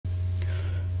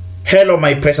Hello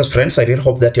my precious friends, I really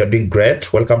hope that you're doing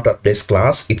great. Welcome to today's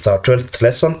class. It's our 12th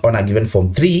lesson on a given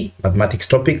Form 3 mathematics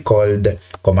topic called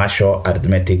Commercial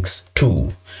Arithmetics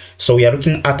 2. So we are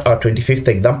looking at our 25th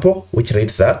example, which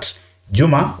reads that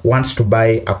Juma wants to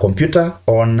buy a computer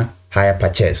on hire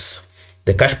purchase.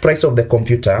 The cash price of the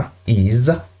computer is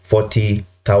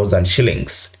 40,000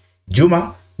 shillings.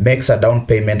 Juma makes a down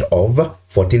payment of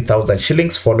 14,000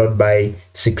 shillings followed by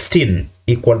 16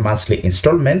 equal monthly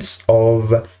installments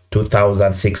of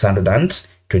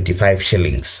 2,625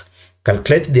 shillings.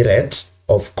 Calculate the rate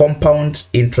of compound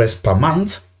interest per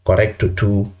month correct to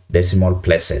 2 decimal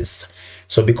places.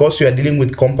 So because we are dealing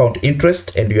with compound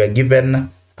interest and you are given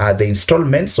the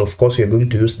installments, of course we are going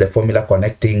to use the formula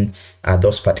connecting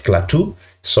those particular two.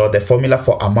 So the formula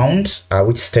for amount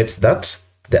which states that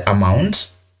the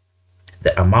amount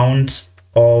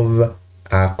of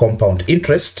compound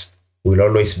interest will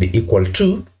always be equal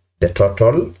to the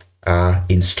total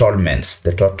installments.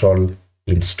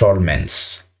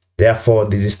 Therefore,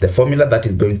 this is the formula that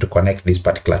is going to connect this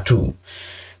particular two.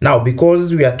 Now,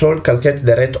 because we are told calculate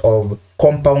the rate of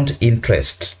compound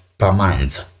interest per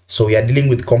month, so we are dealing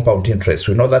with compound interest.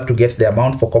 We know that to get the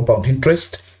amount for compound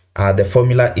interest, the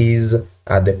formula is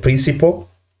the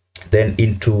principal, then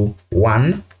into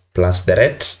 1 plus the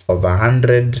rate of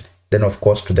 100, then of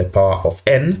course to the power of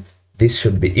n. This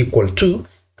should be equal to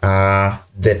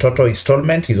the total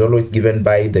installment is always given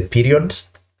by the period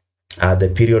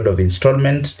of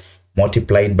installment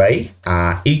multiplied by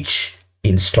each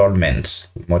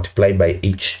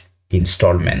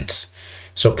installment.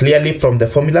 So clearly from the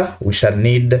formula we shall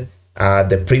need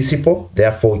the principal.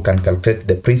 Therefore we can calculate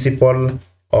the principal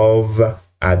of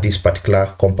this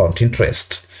particular compound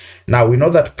interest. Now we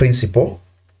know that the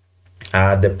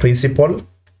principal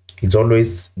is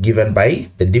always given by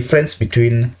the difference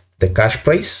between the cash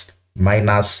price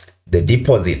minus the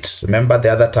deposit. Remember,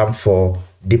 the other term for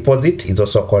deposit is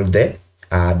also called the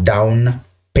down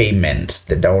payment.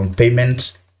 The down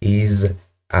payment is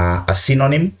a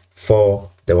synonym for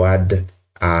the word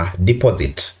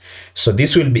deposit. So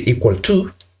this will be equal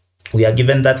to, we are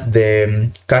given that the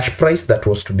cash price that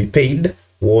was to be paid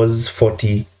was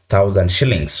 40,000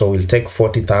 shillings. So we'll take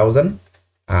 40,000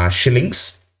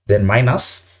 shillings, then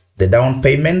minus the down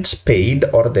payment paid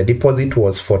or the deposit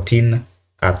was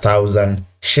 14,000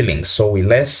 shillings. So we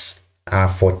less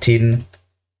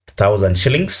 14,000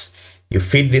 shillings. You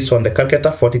feed this on the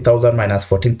calculator, 40,000 minus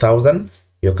 14,000.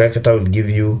 Your calculator will give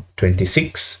you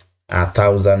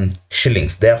 26,000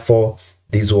 shillings. Therefore,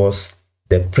 this was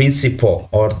the principal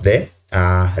or the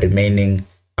remaining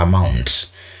amount.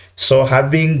 So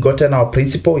having gotten our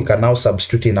principal, we can now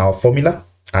substitute in our formula.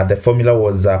 The formula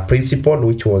was principal,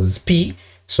 which was P.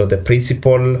 So the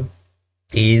principal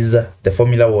is, the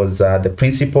formula was the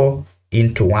principal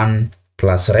into 1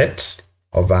 plus rate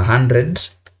of 100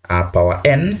 power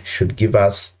n should give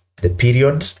us the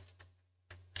period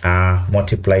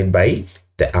multiplied by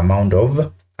the amount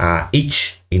of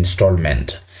each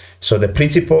installment. So the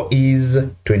principal is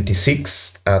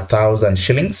 26,000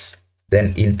 shillings,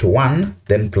 then into 1,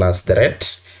 then plus the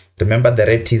rate. Remember, the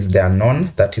rate is the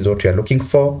unknown. That is what we are looking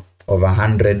for, of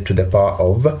 100 to the power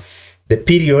of. The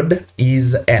period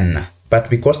is n, but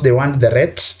because they want the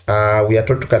rate, we are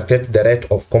told to calculate the rate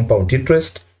of compound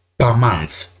interest per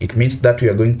month. It means that we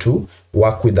are going to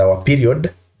work with our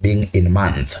period being in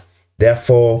month.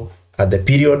 Therefore, the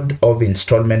period of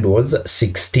installment was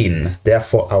 16.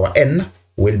 Therefore, our n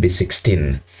will be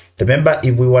 16. Remember,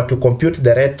 if we were to compute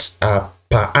the rate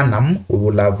per annum, we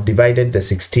will have divided the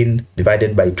 16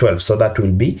 divided by 12. So that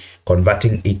will be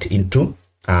converting it into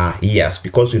years,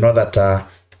 because we know that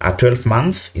a 12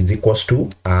 month is equals to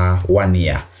 1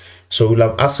 year. So we'll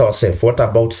have asked ourselves, what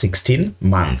about 16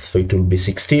 months? So it will be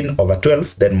 16 over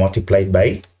 12, then multiplied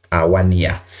by 1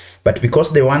 year. But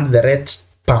because they want the rate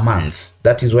per month,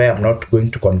 that is why I'm not going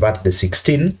to convert the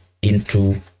 16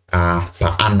 into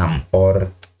per annum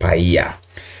or per year.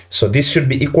 So this should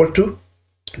be equal to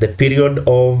the period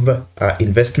of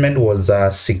investment was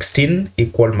 16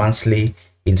 equal monthly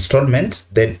installments.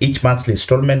 Then each monthly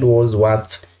installment was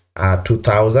worth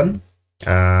 2,000.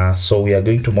 So we are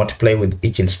going to multiply with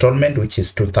each installment, which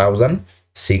is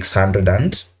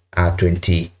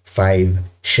 2,625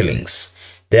 shillings.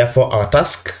 Therefore, our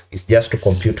task is just to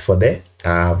compute for the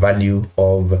value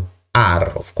of R,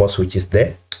 of course, which is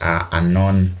the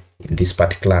unknown in this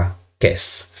particular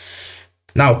case.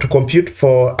 Now, to compute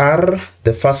for R,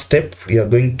 the first step, we are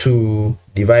going to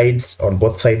divide on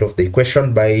both sides of the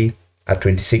equation by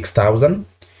 26,000.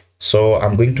 So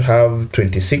I'm going to have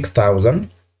 26,000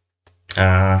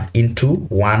 into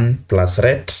 1 plus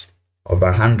rate of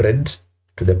 100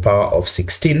 to the power of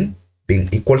 16 being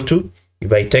equal to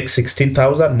if I take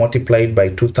 16,000 multiplied by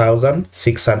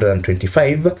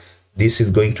 2,625, this is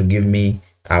going to give me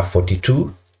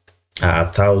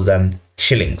 42,000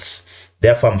 shillings.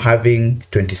 Therefore, I'm having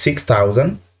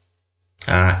 26,000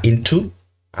 into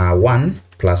 1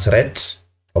 plus rate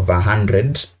of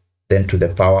 100, then to the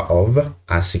power of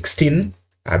 16,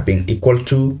 being equal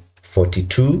to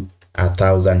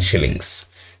 42,000 shillings.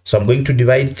 So I'm going to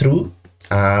divide through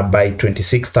by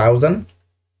 26,000.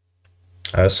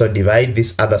 I also divide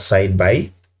this other side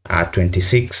by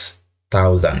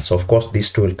 26,000. So of course these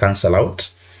two will cancel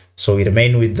out. So we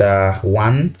remain with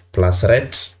 1 plus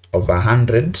rate of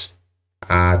 100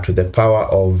 to the power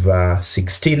of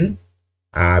 16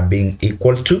 being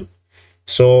equal to.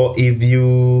 So if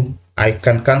I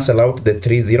can cancel out the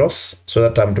 3 zeros so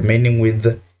that I'm remaining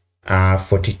with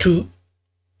 42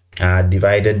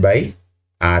 divided by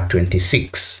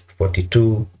 26.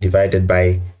 42 divided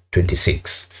by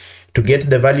 26. To get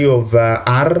the value of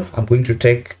R, I'm going to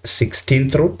take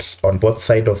 16th root on both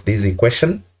sides of this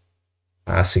equation.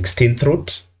 16th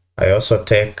root. I also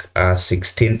take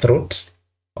 16th root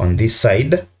on this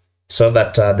side so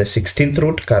that the 16th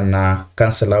root can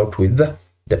cancel out with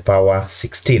the power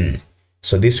 16.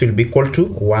 So this will be equal to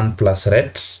 1 plus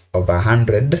rate of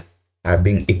 100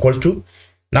 being equal to.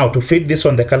 Now to fit this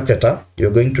on the calculator,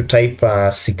 you're going to type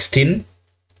 16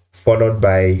 followed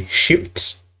by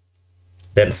shift,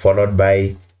 then followed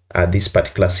by this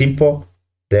particular symbol,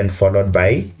 then followed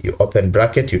by, you open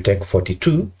bracket, you take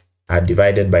 42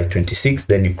 divided by 26,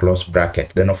 then you close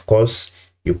bracket. Then of course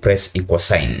you press equal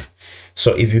sign.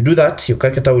 So if you do that, your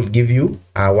calculator will give you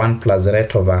 1 plus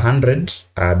rate of 100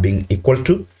 being equal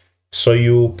to. So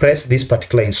you press these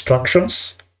particular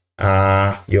instructions.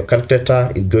 Your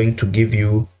calculator is going to give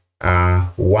you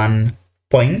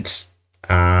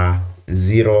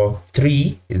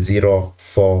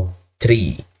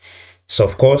 1.03043. So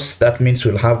of course that means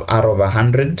we'll have R of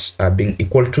 100 being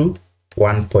equal to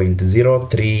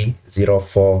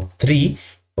 1.03043.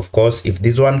 Of course, if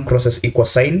this one crosses equal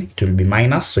sign, it will be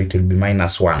minus, so it will be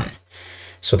minus 1.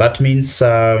 So that means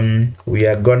we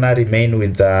are gonna remain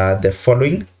with the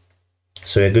following.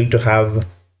 So we're going to have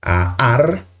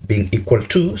R being equal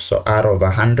to, so R of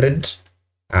 100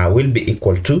 will be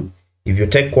equal to, if you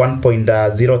take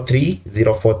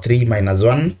 1.03043 minus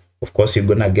 1, of course you're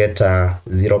gonna get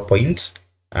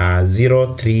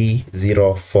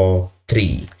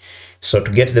 0.03043. So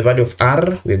to get the value of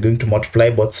R, we're going to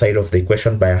multiply both sides of the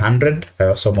equation by 100. I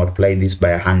also multiply this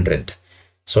by 100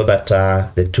 so that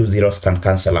the 2 zeros can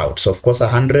cancel out. So of course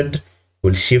 100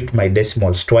 will shift my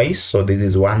decimals twice. So this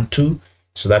is 1, 2.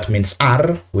 So that means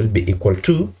R will be equal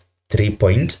to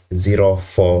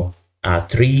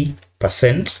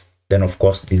 3.043%. Then of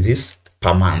course this is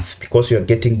per month because you're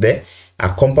getting the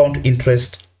compound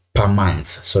interest per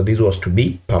month. So this was to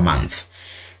be per month.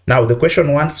 Now the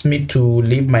question wants me to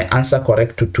leave my answer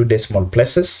correct to 2 decimal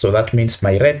places. So that means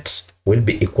my rate will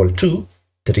be equal to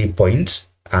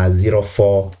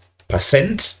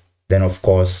 3.04%. Then of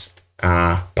course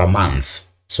per month.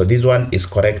 So this one is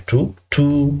correct to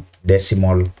 2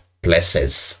 decimal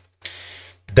places.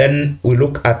 Then we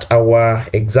look at our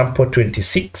example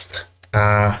 26.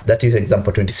 That is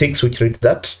example 26, which reads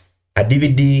that a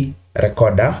DVD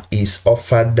recorder is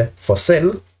offered for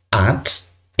sale at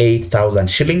 8,000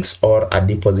 shillings or a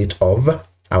deposit of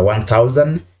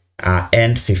 1,000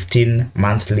 and 15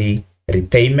 monthly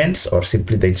repayments, or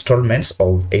simply the installments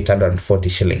of 840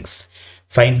 shillings.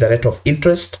 Find the rate of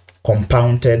interest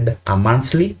compounded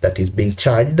monthly that is being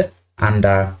charged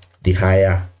under the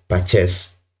hire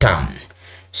purchase term.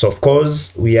 So of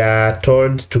course we are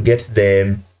told to get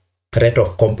the rate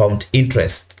of compound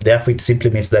interest. Therefore it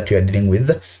simply means that you are dealing with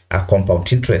a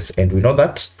compound interest, and we know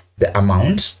that the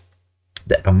amount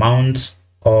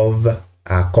of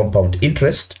compound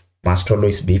interest must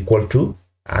always be equal to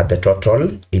the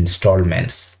total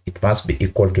installments. It must be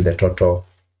equal to the total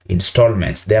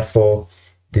installments. Therefore,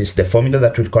 this is the formula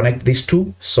that will connect these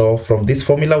two. So from this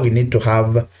formula, we need to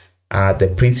have the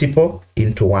principal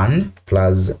into 1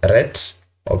 plus rate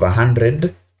of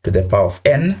 100 to the power of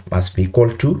n must be equal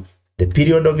to the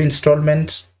period of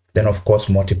installments, then of course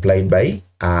multiplied by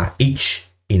each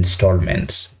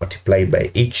installment,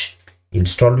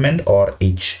 or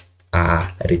each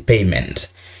repayment.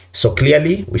 So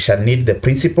clearly we shall need the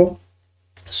principal.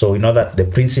 So we know that the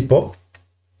principal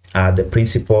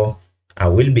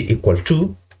will be equal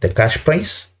to the cash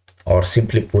price, or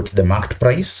simply put the marked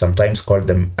price, sometimes called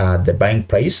the buying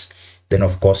price. Then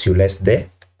of course you less the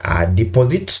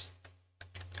deposit,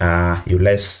 you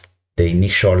less the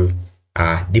initial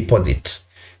deposit.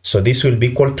 So this will be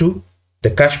equal to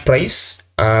the cash price.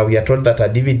 We are told that a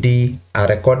DVD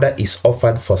recorder is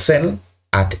offered for sale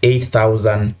at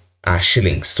 8,000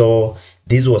 shillings. So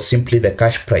this was simply the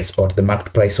cash price or the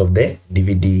marked price of the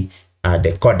DVD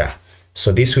decoder.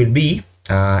 So this will be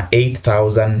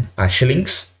 8,000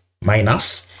 shillings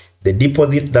minus the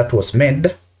deposit that was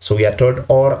made. So we are told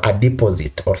or a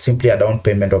deposit or simply a down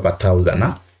payment of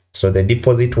 1,000. So the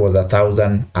deposit was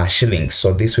 1,000 shillings.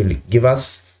 So this will give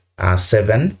us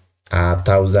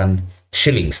 7,000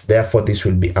 shillings. Therefore, this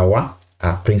will be our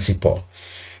principal.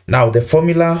 Now the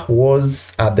formula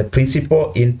was the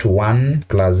principal into 1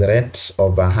 plus rate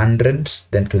of 100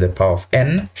 then to the power of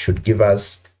n should give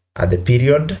us the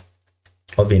period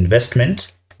of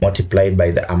investment multiplied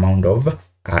by the amount of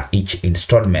each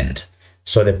installment.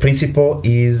 So the principal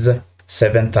is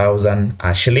 7,000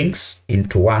 shillings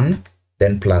into 1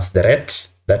 then plus the rate,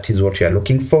 that is what we are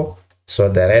looking for. So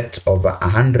the rate of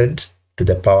 100 to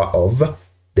the power of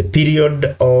the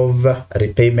period of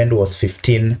repayment was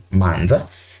 15 months.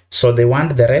 So they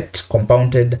want the rate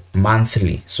compounded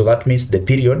monthly. So that means the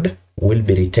period will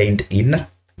be retained in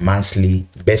monthly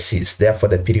basis. Therefore,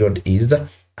 the period is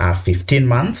 15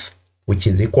 months, which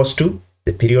is equals to,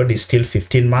 the period is still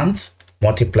 15 months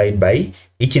multiplied by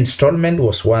each installment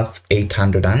was worth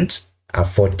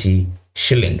 840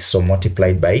 shillings. So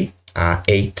multiplied by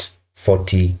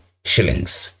 840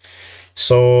 shillings.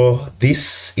 So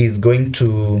this is going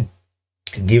to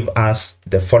give us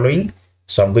the following.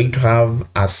 So I'm going to have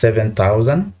a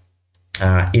 7,000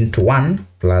 into 1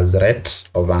 plus rate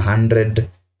of 100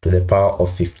 to the power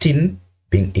of 15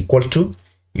 being equal to,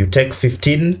 you take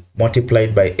 15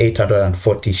 multiplied by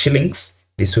 840 shillings.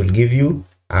 This will give you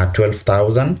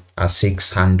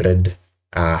 12,600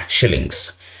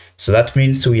 shillings. So that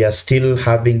means we are still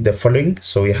having the following.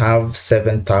 So we have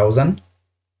 7,000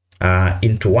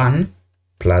 into 1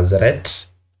 plus rate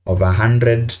of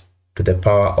 100 to the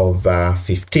power of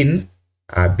 15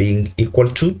 being equal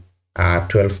to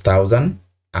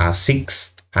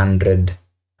 12,600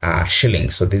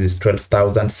 shillings. So this is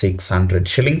 12,600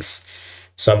 shillings.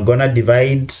 So I'm gonna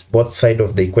divide both sides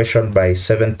of the equation by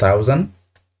 7,000.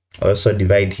 Also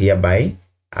divide here by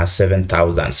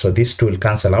 7,000. So these two will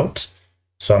cancel out.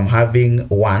 So I'm having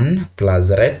 1 plus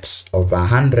rate of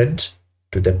 100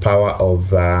 to the power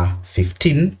of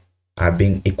 15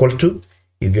 being equal to,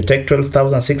 if you take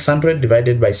 12,600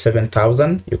 divided by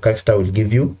 7,000, your calculator will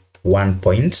give you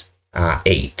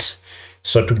 1.8.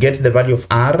 So to get the value of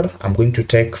r, I'm going to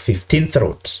take 15th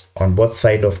root on both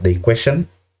sides of the equation.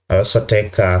 I also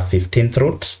take 15th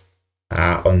root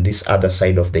on this other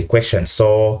side of the equation.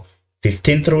 So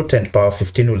 15th root and power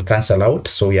 15 will cancel out.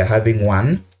 So we are having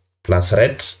 1 plus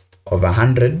rate of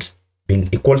 100 being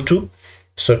equal to.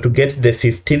 So to get the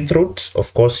 15th root,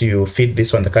 of course, you feed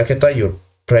this on the calculator. You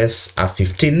press a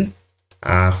 15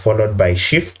 followed by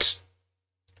shift,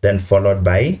 then followed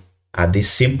by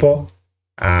this simple,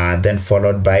 then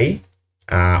followed by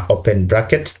open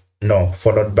bracket,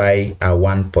 followed by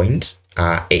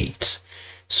 1.8.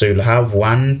 So you'll have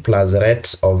 1 plus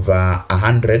rate of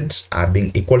 100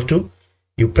 being equal to,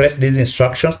 you press these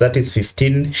instructions, that is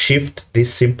 15 shift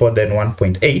this simple, then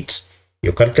 1.8.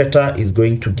 Your calculator is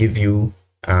going to give you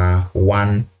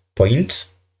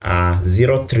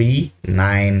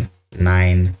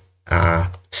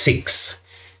 1.03996.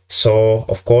 So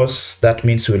of course that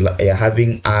means we are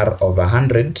having r of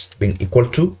 100 being equal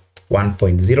to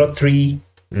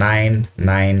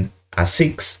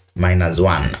 1.03996 minus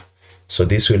 1. So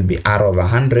this will be r of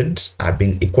 100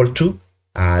 being equal to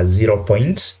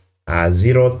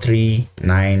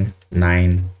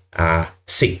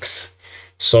 0.03996.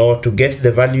 So to get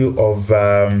the value of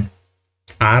r,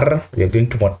 we are going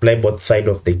to multiply both sides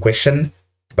of the equation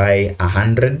by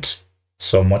 100.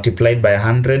 So multiplied by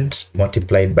 100,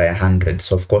 multiplied by 100.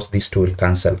 So of course these two will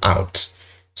cancel out.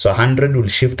 So 100 will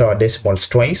shift our decimals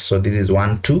twice. So this is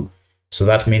 1, 2. So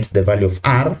that means the value of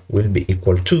r will be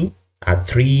equal to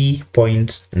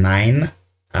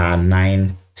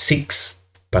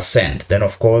 3.996%. Then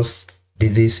of course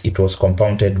it was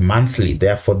compounded monthly.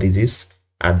 Therefore this is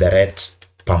at the rate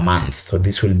per month. So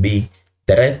this will be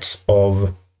the rate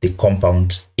of the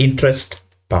compound interest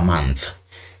per month.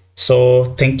 So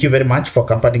thank you very much for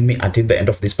accompanying me until the end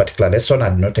of this particular lesson. I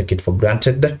do not take it for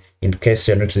granted. In case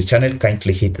you're new to the channel,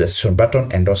 kindly hit the subscribe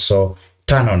button and also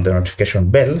turn on the notification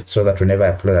bell so that whenever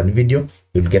I upload a new video,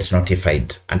 you'll get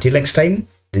notified. Until next time,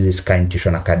 this is Kind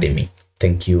Tuition Academy.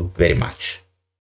 Thank you very much.